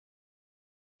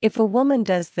If a woman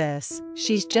does this,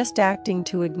 she's just acting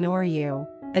to ignore you.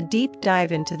 A deep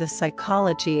dive into the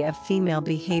psychology of female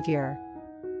behavior.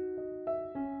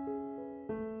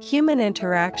 Human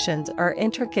interactions are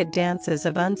intricate dances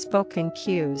of unspoken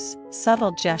cues,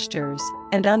 subtle gestures,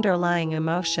 and underlying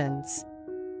emotions.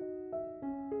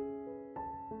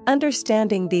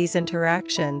 Understanding these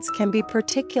interactions can be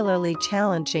particularly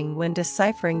challenging when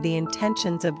deciphering the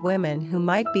intentions of women who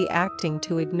might be acting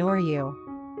to ignore you.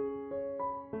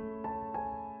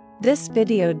 This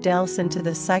video delves into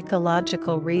the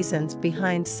psychological reasons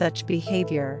behind such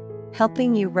behavior,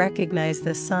 helping you recognize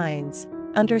the signs,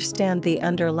 understand the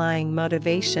underlying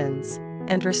motivations,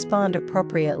 and respond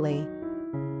appropriately.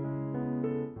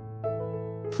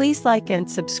 Please like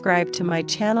and subscribe to my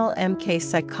channel MK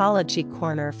Psychology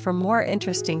Corner for more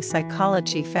interesting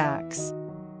psychology facts.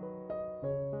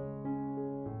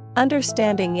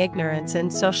 Understanding ignorance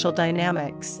in social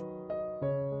dynamics.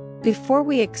 Before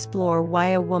we explore why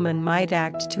a woman might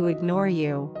act to ignore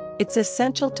you, it's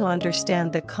essential to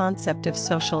understand the concept of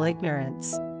social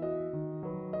ignorance.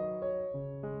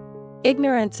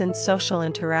 Ignorance in social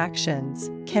interactions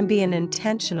can be an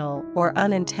intentional or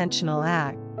unintentional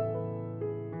act.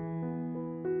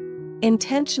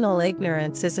 Intentional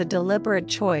ignorance is a deliberate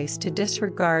choice to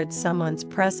disregard someone's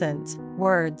presence,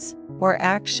 words, or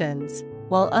actions,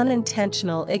 while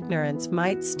unintentional ignorance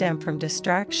might stem from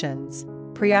distractions,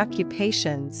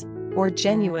 preoccupations, or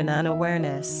genuine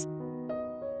unawareness.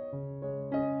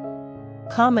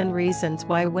 Common reasons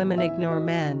why women ignore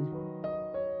men.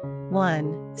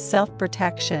 1.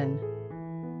 Self-protection.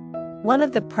 One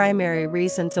of the primary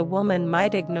reasons a woman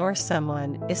might ignore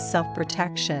someone is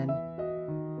self-protection.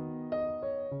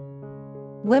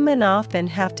 Women often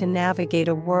have to navigate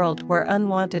a world where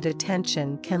unwanted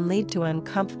attention can lead to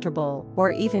uncomfortable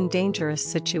or even dangerous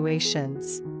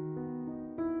situations.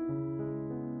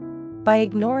 By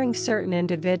ignoring certain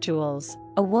individuals,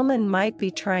 a woman might be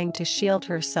trying to shield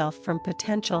herself from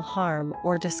potential harm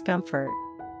or discomfort.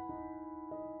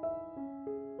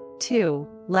 2.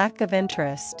 Lack of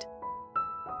interest.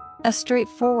 A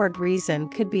straightforward reason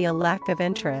could be a lack of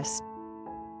interest.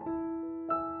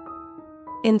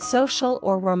 In social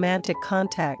or romantic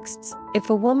contexts, if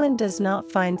a woman does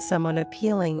not find someone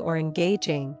appealing or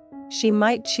engaging, she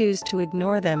might choose to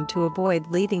ignore them to avoid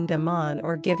leading them on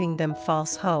or giving them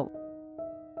false hope.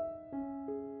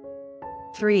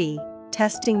 3.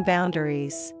 Testing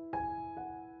boundaries.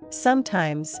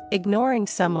 Sometimes, ignoring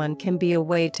someone can be a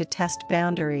way to test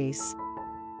boundaries.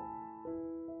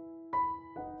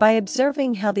 By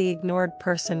observing how the ignored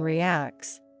person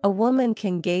reacts, a woman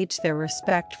can gauge their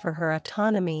respect for her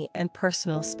autonomy and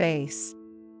personal space.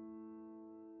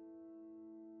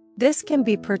 This can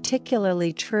be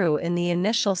particularly true in the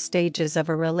initial stages of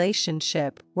a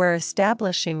relationship where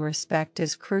establishing respect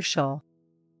is crucial.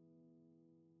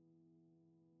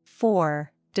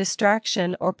 4.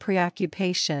 Distraction or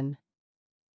preoccupation.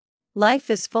 Life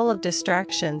is full of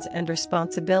distractions and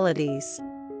responsibilities.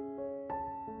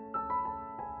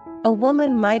 A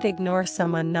woman might ignore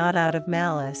someone not out of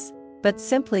malice, but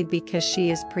simply because she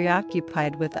is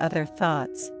preoccupied with other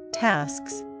thoughts,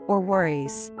 tasks, or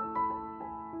worries.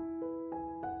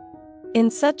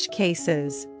 In such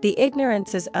cases, the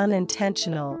ignorance is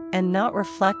unintentional and not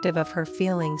reflective of her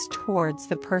feelings towards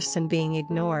the person being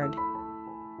ignored.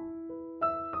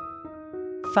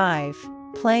 5.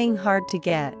 Playing hard to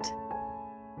get.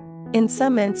 In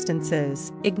some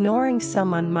instances, ignoring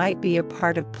someone might be a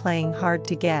part of playing hard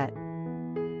to get.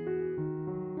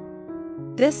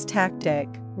 This tactic,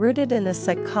 rooted in the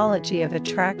psychology of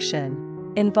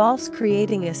attraction, involves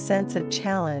creating a sense of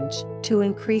challenge to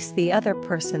increase the other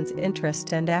person's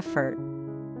interest and effort.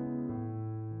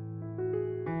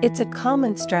 It's a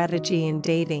common strategy in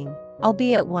dating,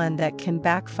 albeit one that can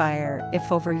backfire if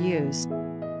overused.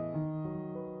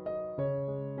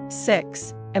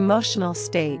 6. Emotional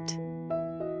state.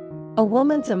 A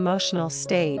woman's emotional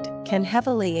state can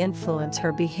heavily influence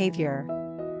her behavior.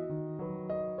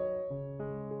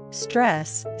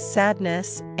 Stress,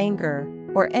 sadness, anger,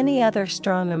 or any other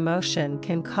strong emotion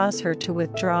can cause her to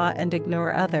withdraw and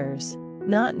ignore others,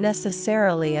 not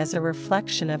necessarily as a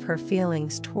reflection of her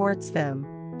feelings towards them,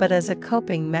 but as a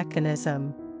coping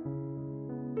mechanism.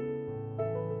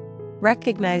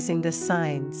 Recognizing the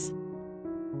signs.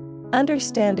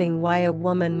 Understanding why a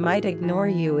woman might ignore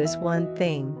you is one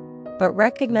thing, but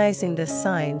recognizing the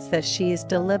signs that she is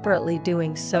deliberately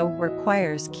doing so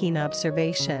requires keen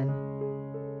observation.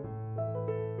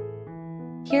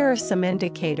 Here are some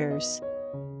indicators.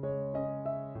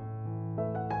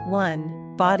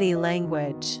 1. Body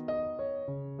language.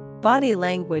 Body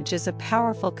language is a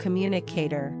powerful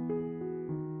communicator.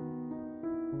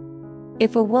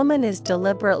 If a woman is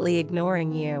deliberately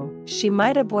ignoring you, she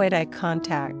might avoid eye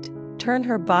contact, turn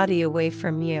her body away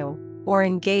from you, or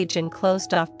engage in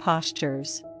closed-off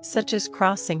postures, such as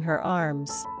crossing her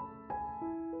arms.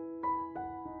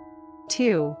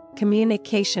 2.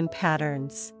 Communication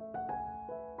patterns.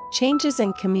 Changes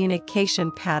in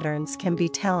communication patterns can be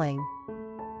telling.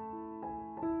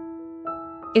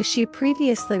 If she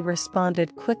previously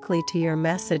responded quickly to your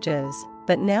messages,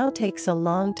 but now takes a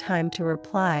long time to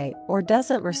reply or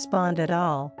doesn't respond at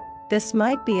all, this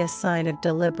might be a sign of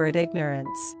deliberate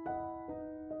ignorance.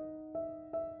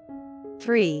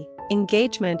 3.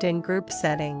 Engagement in group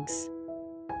settings.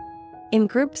 In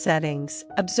group settings,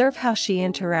 observe how she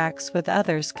interacts with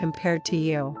others compared to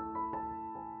you.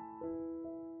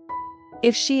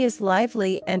 If she is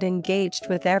lively and engaged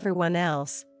with everyone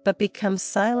else, but becomes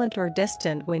silent or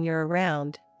distant when you're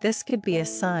around, this could be a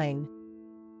sign.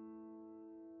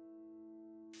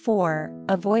 4.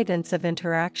 Avoidance of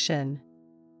interaction.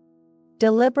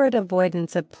 Deliberate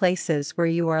avoidance of places where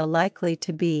you are likely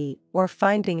to be, or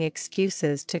finding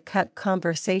excuses to cut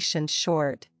conversations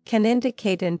short, can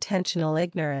indicate intentional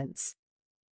ignorance.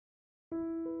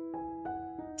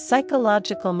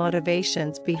 Psychological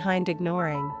motivations behind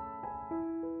ignoring.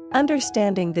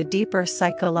 Understanding the deeper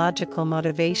psychological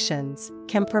motivations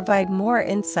can provide more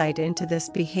insight into this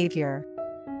behavior.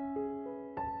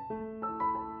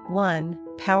 1.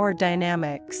 Power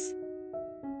dynamics.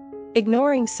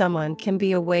 Ignoring someone can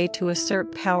be a way to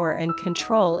assert power and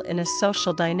control in a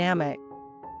social dynamic.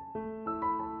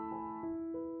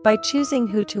 By choosing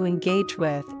who to engage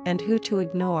with and who to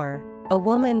ignore, a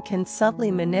woman can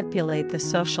subtly manipulate the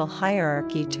social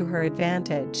hierarchy to her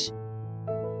advantage.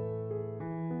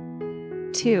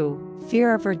 2.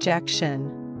 Fear of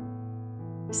rejection.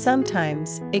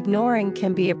 Sometimes, ignoring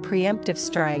can be a preemptive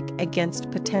strike against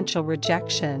potential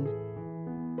rejection.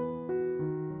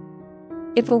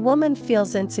 If a woman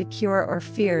feels insecure or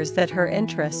fears that her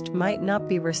interest might not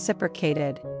be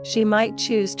reciprocated, she might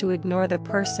choose to ignore the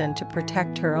person to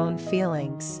protect her own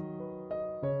feelings.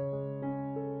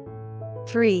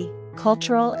 3.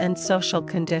 Cultural and social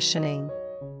conditioning.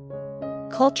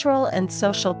 Cultural and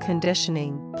social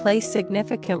conditioning play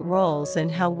significant roles in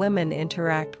how women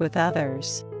interact with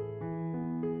others.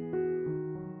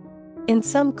 In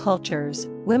some cultures,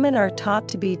 women are taught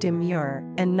to be demure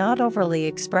and not overly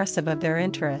expressive of their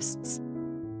interests.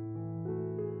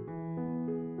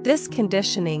 This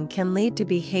conditioning can lead to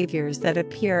behaviors that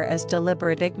appear as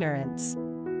deliberate ignorance.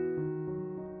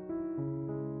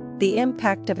 The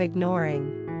impact of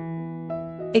ignoring.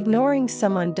 Ignoring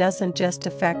someone doesn't just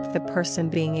affect the person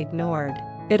being ignored,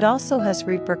 it also has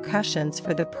repercussions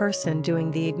for the person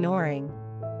doing the ignoring.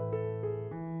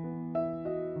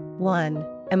 1.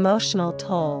 Emotional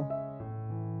toll.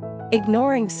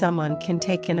 Ignoring someone can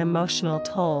take an emotional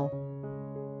toll.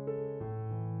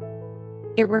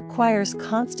 It requires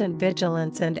constant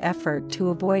vigilance and effort to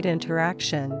avoid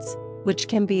interactions, which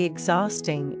can be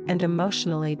exhausting and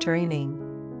emotionally draining.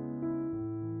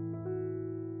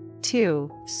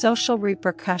 2. Social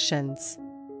repercussions.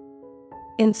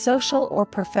 In social or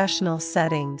professional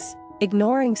settings,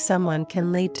 ignoring someone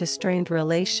can lead to strained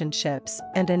relationships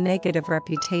and a negative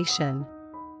reputation.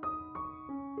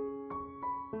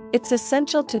 It's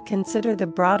essential to consider the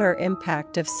broader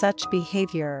impact of such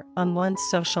behavior on one's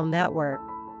social network.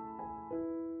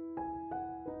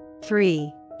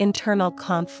 3. Internal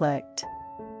conflict.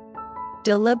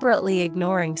 Deliberately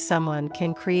ignoring someone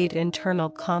can create internal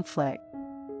conflict.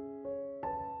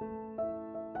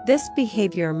 This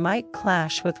behavior might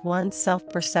clash with one's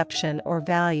self-perception or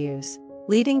values,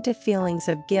 leading to feelings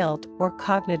of guilt or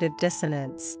cognitive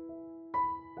dissonance.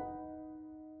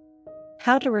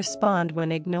 How to respond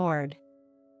when ignored.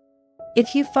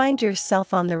 If you find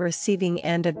yourself on the receiving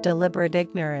end of deliberate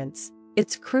ignorance,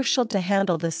 it's crucial to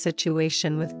handle the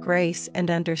situation with grace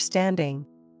and understanding.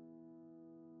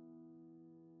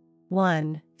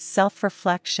 1.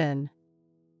 Self-reflection.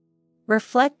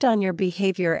 Reflect on your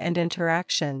behavior and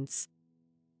interactions.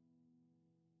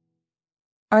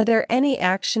 Are there any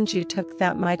actions you took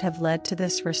that might have led to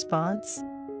this response?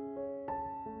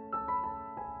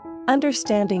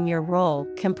 Understanding your role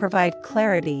can provide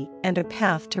clarity and a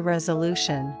path to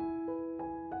resolution.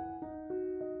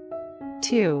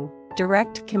 2.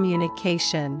 Direct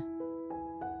communication.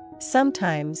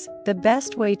 Sometimes, the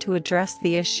best way to address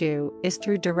the issue is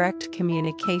through direct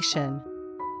communication.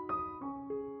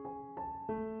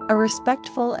 A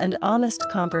respectful and honest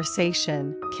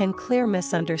conversation can clear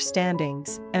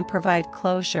misunderstandings and provide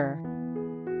closure.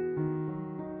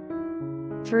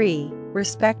 3.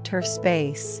 Respect her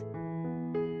space.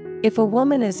 If a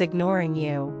woman is ignoring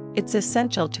you, it's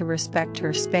essential to respect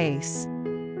her space.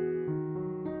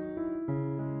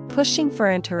 Pushing for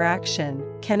interaction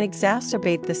can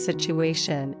exacerbate the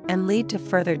situation and lead to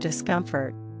further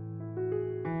discomfort.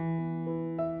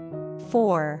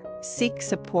 4. Seek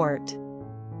support.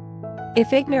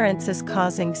 If ignorance is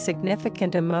causing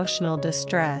significant emotional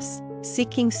distress,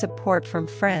 seeking support from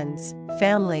friends,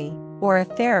 family, or a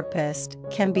therapist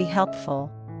can be helpful.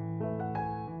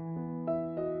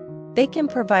 They can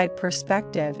provide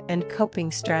perspective and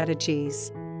coping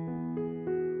strategies.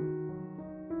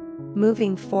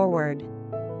 Moving forward.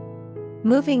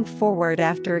 Moving forward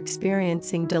after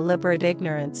experiencing deliberate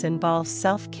ignorance involves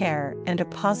self-care and a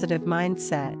positive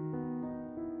mindset.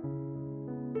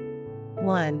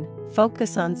 1.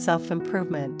 Focus on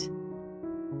self-improvement.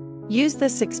 Use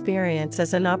this experience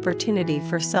as an opportunity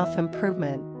for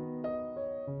self-improvement.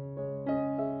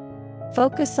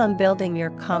 Focus on building your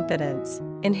confidence,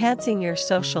 enhancing your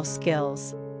social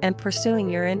skills, and pursuing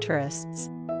your interests.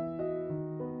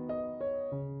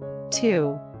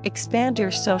 2. Expand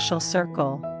your social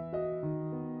circle.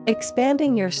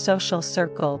 Expanding your social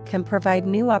circle can provide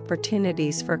new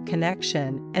opportunities for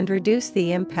connection and reduce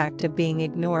the impact of being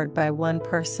ignored by one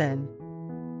person.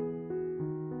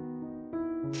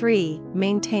 3.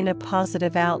 Maintain a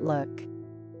positive outlook.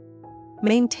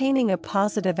 Maintaining a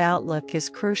positive outlook is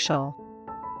crucial.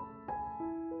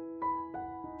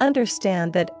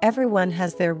 Understand that everyone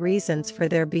has their reasons for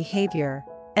their behavior,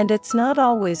 and it's not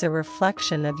always a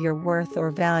reflection of your worth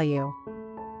or value.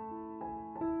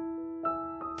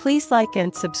 Please like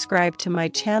and subscribe to my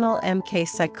channel MK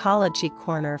Psychology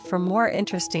Corner for more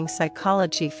interesting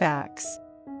psychology facts.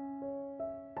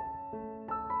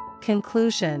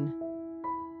 Conclusion.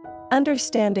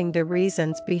 Understanding the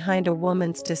reasons behind a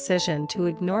woman's decision to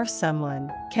ignore someone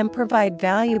can provide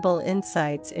valuable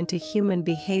insights into human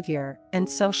behavior and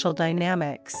social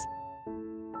dynamics.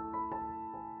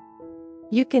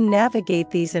 You can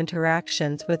navigate these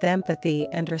interactions with empathy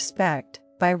and respect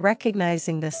by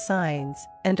recognizing the signs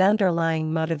and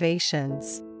underlying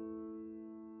motivations.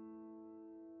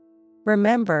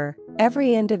 Remember,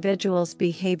 every individual's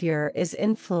behavior is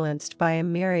influenced by a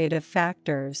myriad of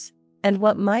factors, and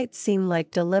what might seem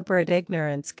like deliberate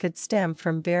ignorance could stem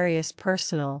from various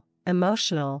personal,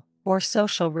 emotional, or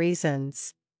social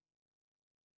reasons.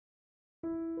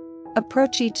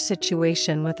 Approach each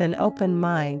situation with an open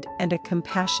mind and a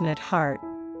compassionate heart.